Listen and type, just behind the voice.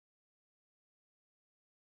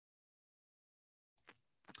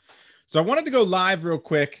So I wanted to go live real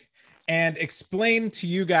quick and explain to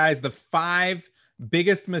you guys the 5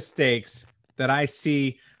 biggest mistakes that I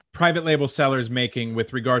see private label sellers making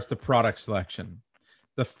with regards to product selection.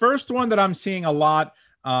 The first one that I'm seeing a lot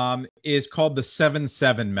is called the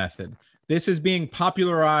 7-7 method. This is being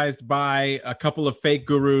popularized by a couple of fake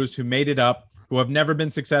gurus who made it up, who have never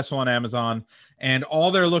been successful on Amazon. And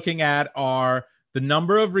all they're looking at are the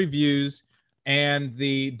number of reviews and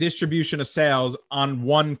the distribution of sales on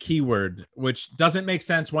one keyword, which doesn't make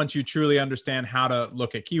sense once you truly understand how to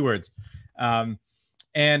look at keywords.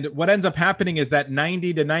 And what ends up happening is that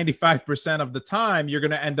 90 to 95% of the time, you're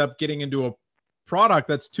going to end up getting into a product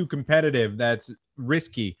that's too competitive, that's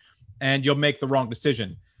risky, and you'll make the wrong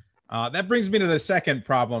decision. That brings me to the second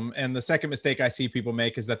problem. And the second mistake I see people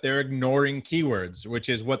make is that they're ignoring keywords, which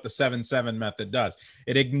is what the 7-7 method does.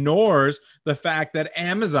 It ignores the fact that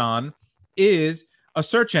Amazon is a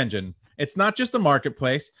search engine. It's not just a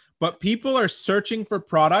marketplace, but people are searching for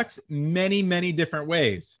products many, many different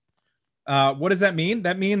ways. What does that mean?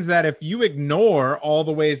 That means that if you ignore all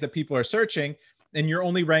the ways that people are searching and you're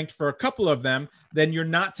only ranked for a couple of them, then you're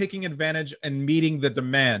not taking advantage and meeting the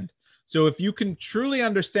demand. So if you can truly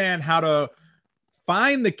understand how to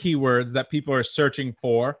find the keywords that people are searching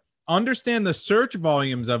for, understand the search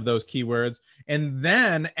volumes of those keywords, and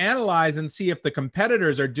then analyze and see if the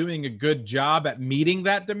competitors are doing a good job at meeting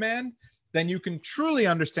that demand, then you can truly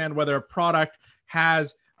understand whether a product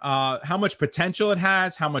has how much potential it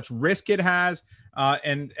has, how much risk it has,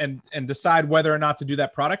 and decide whether or not to do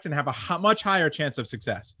that product and have a much higher chance of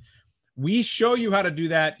success. We show you how to do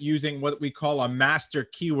that using what we call a master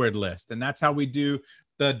keyword list. And that's how we do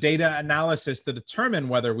the data analysis to determine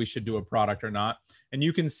whether we should do a product or not. And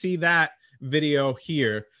you can see that video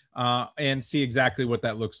here and see exactly what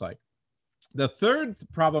that looks like. The third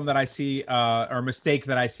problem that I see, or mistake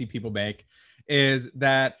that I see people make, is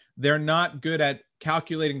that they're not good at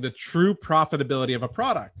calculating the true profitability of a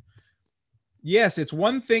product. Yes, it's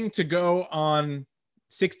one thing to go on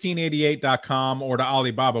 1688.com or to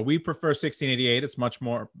Alibaba. We prefer 1688. It's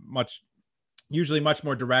usually much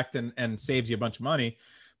more direct and saves you a bunch of money.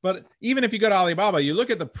 But even if you go to Alibaba, you look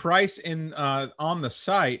at the price on the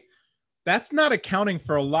site, that's not accounting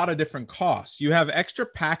for a lot of different costs. You have extra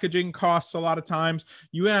packaging costs a lot of times.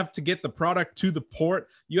 You have to get the product to the port.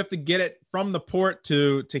 You have to get it from the port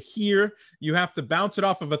to here. You have to bounce it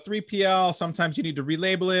off of a 3PL. Sometimes you need to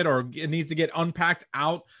relabel it, or it needs to get unpacked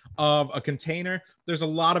out of a container. There's a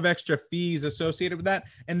lot of extra fees associated with that.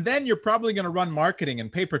 And then you're probably going to run marketing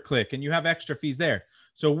and pay-per-click, and you have extra fees there.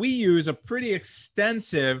 So we use a pretty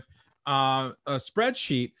extensive a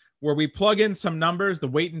spreadsheet where we plug in some numbers, the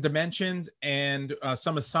weight and dimensions, and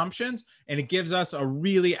some assumptions, and it gives us a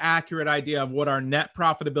really accurate idea of what our net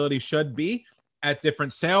profitability should be at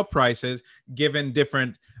different sale prices, given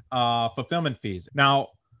different fulfillment fees. Now,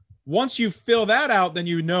 once you fill that out, then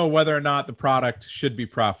you know whether or not the product should be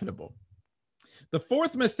profitable. The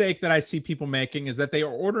fourth mistake that I see people making is that they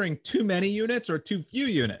are ordering too many units or too few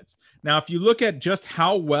units. Now, if you look at just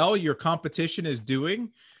how well your competition is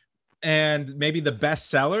doing, and maybe the best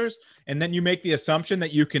sellers, and then you make the assumption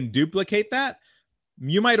that you can duplicate that,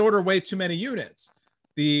 you might order way too many units.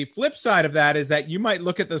 The flip side of that is that you might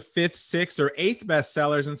look at the 5th, 6th, or 8th best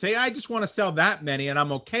sellers and say, I just want to sell that many and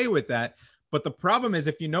I'm okay with that. But the problem is,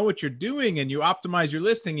 if you know what you're doing and you optimize your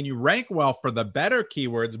listing and you rank well for the better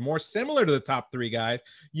keywords, more similar to the top 3 guys,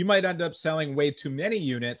 you might end up selling way too many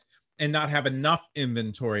units and not have enough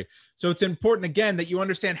inventory. So it's important, again, that you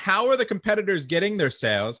understand how are the competitors getting their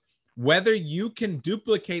sales, whether you can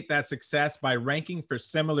duplicate that success by ranking for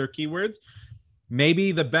similar keywords.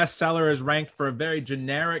 Maybe the best seller is ranked for a very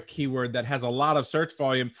generic keyword that has a lot of search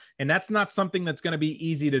volume, and that's not something that's going to be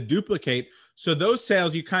easy to duplicate. So those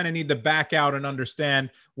sales, you kind of need to back out and understand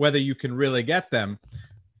whether you can really get them.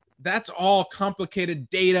 That's all complicated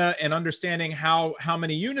data and understanding how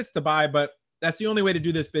many units to buy, but that's the only way to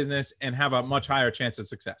do this business and have a much higher chance of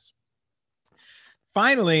success.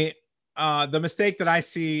 Finally, the mistake that I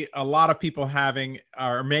see a lot of people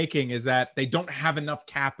making is that they don't have enough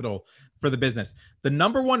capital for the business. The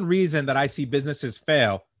number one reason that I see businesses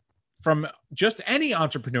fail from just any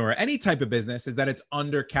entrepreneur, any type of business, is that it's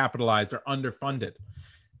undercapitalized or underfunded.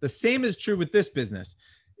 The same is true with this business.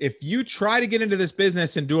 If you try to get into this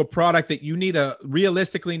business and do a product that you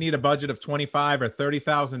realistically need a budget of $25,000 or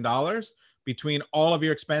 $30,000 between all of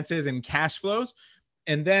your expenses and cash flows,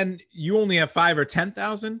 and then you only have $5,000 or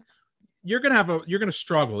 $10,000, you're going to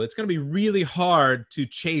struggle. It's going to be really hard to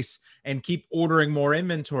chase and keep ordering more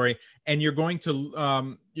inventory. And you're going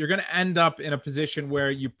to end up in a position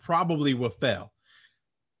where you probably will fail.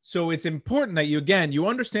 So it's important that you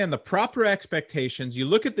understand the proper expectations. You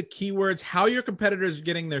look at the keywords, how your competitors are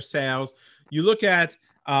getting their sales. You look at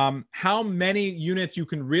how many units you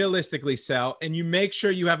can realistically sell, and you make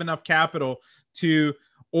sure you have enough capital to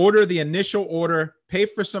order the initial order, pay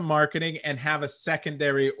for some marketing, and have a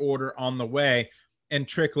secondary order on the way and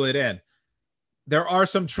trickle it in. There are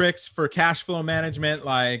some tricks for cash flow management,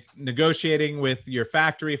 like negotiating with your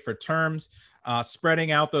factory for terms,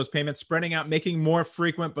 spreading out those payments, making more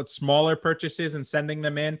frequent but smaller purchases and sending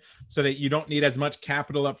them in so that you don't need as much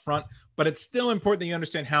capital up front. But it's still important that you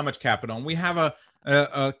understand how much capital. And we have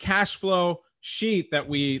a cash flow sheet that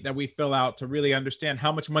we fill out to really understand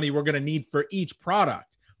how much money we're going to need for each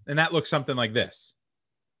product. And that looks something like this.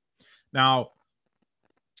 Now,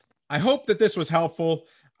 I hope that this was helpful.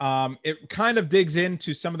 It kind of digs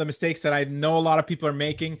into some of the mistakes that I know a lot of people are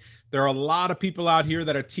making. There are a lot of people out here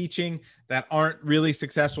that are teaching that aren't really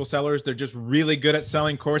successful sellers. They're just really good at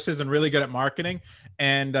selling courses and really good at marketing.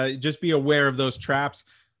 And just be aware of those traps.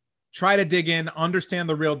 Try to dig in, understand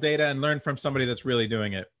the real data, and learn from somebody that's really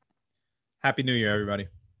doing it. Happy New Year, everybody.